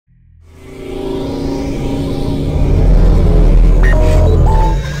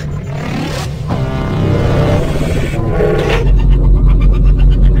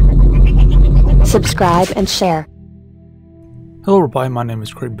subscribe, and share. Hello everybody, my name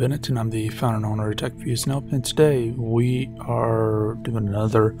is Craig Bennett and I'm the founder and owner of TechViews and Help, and today we are doing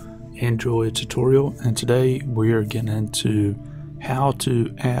another Android tutorial, and today we are getting into how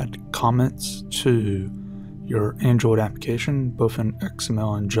to add comments to your Android application, both in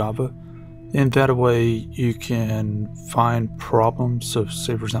XML and Java. And that way you can find problems. So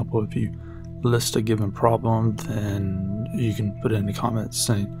say for example, if you list a given problem, then you can put in the comments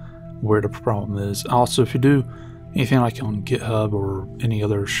saying where the problem is. Also, if you do anything like on GitHub or any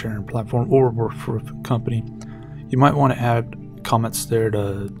other sharing platform or work for a company, you might want to add comments there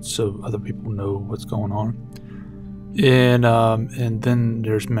so other people know what's going on. And then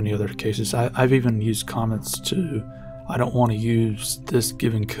there's many other cases. I've even used comments to, I don't want to use this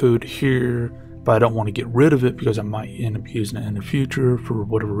given code here, but I don't want to get rid of it because I might end up using it in the future for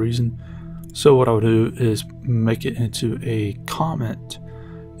whatever reason. So what I would do is make it into a comment,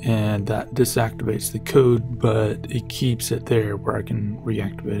 and that disactivates the code, but it keeps it there where I can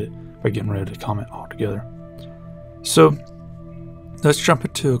reactivate it by getting rid of the comment altogether. So let's jump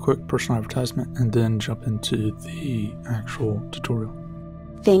into a quick personal advertisement and then jump into the actual tutorial.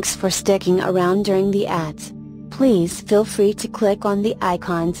 Thanks for sticking around during the ads. Please feel free to click on the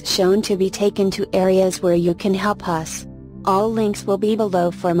icons shown to be taken to areas where you can help us. All links will be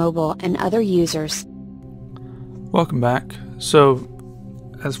below for mobile and other users. Welcome back. So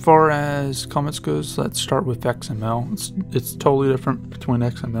as far as comments goes, let's start with XML. It's totally different between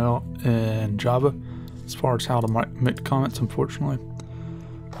XML and Java as far as how to make comments, unfortunately.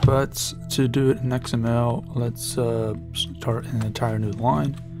 But to do it in XML, let's start an entire new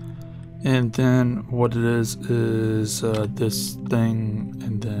line. And then what it is this thing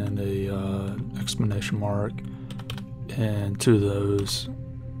and then a exclamation mark and two of those.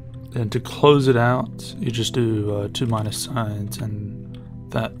 And to close it out, you just do two minus signs and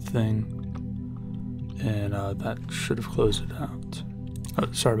that thing, and that should have closed it out. Oh,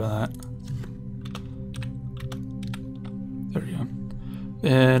 sorry about that. There you go.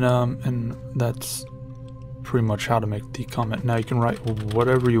 And that's pretty much how to make the comment. Now you can write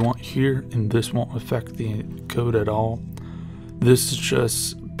whatever you want here, and this won't affect the code at all. This is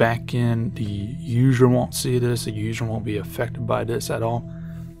just back end. The user won't see this. The user won't be affected by this at all.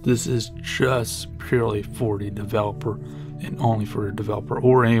 This is just purely for the developer, and only for a developer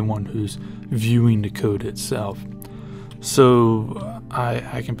or anyone who's viewing the code itself. So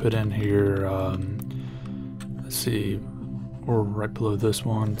I can put in here, let's see, or right below this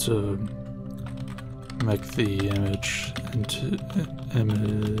one, to make the image into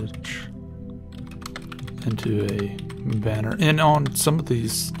a banner. And on some of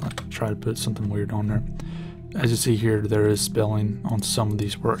these, I'll try to put something weird on there. As you see here, there is spelling on some of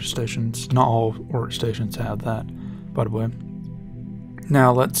these workstations. Not all workstations have that, by the way.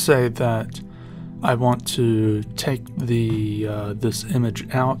 Now let's say that I want to take the this image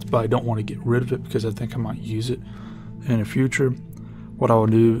out, but I don't want to get rid of it because I think I might use it in the future. What I will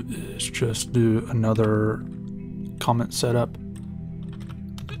do is just do another comment setup,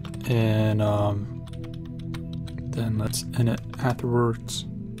 and then let's end it afterwards.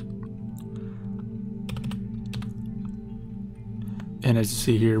 And as you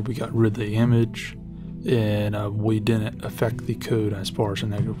see here, we got rid of the image, and we didn't affect the code as far as a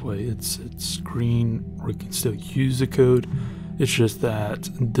negative way. It's green, we can still use the code. It's just that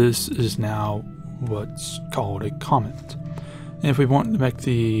this is now what's called a comment. And if we want to make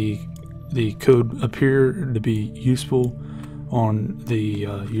the code appear to be useful on the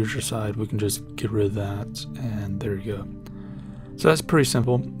user side, we can just get rid of that, and there you go. So that's pretty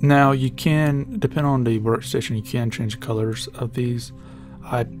simple. Now you can, depending on the workstation, you can change the colors of these.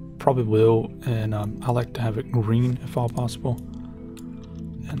 I probably will, and I like to have it green if all possible.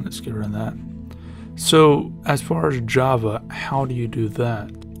 And let's get rid of that. So as far as Java, how do you do that?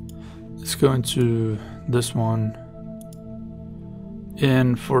 Let's go into this one.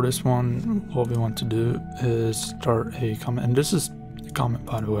 And for this one, what we want to do is start a comment. And this is a comment,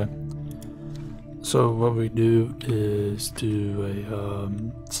 by the way. So what we do is do a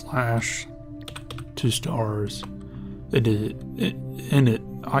slash 2 stars. I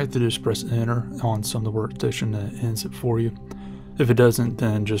have to just press enter on some of the workstation that ends it for you. If it doesn't,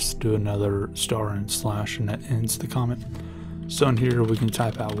 then just do another star and slash, and that ends the comment. So in here we can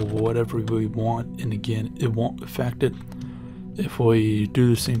type out whatever we want, and again, it won't affect it. If we do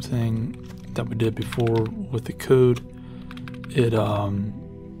the same thing that we did before with the code, it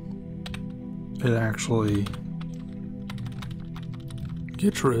actually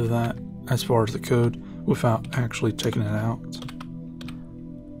gets rid of that as far as the code without actually taking it out.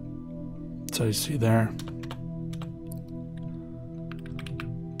 So you see there.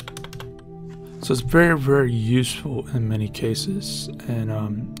 So So it's very, very useful in many cases,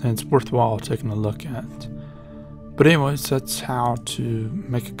 and it's worthwhile taking a look at. But anyways, that's how to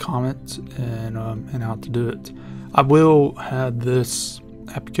make a comment and how to do it. I will have this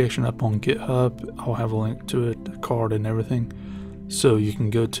application up on GitHub. I'll have a link to it, a card and everything, so you can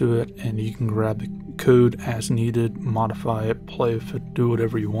go to it and you can grab the code as needed, modify it, play with it, do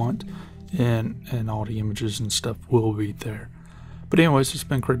whatever you want, and all the images and stuff will be there. But anyways, it's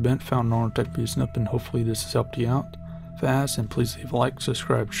been Craig Bent, founder of Tech Snip, and hopefully this has helped you out. If it has, and please leave a like,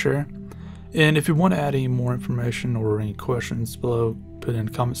 subscribe, share. And if you want to add any more information or any questions below, put it in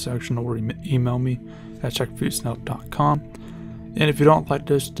the comment section or email me at checkfeedsnope.com. And if you don't like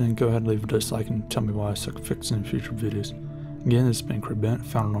this, then go ahead and leave a dislike and tell me why I suck at fixing in future videos. Again, this has been Craig Bent,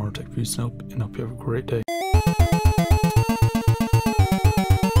 founder of Tech Snip, and hope you have a great day.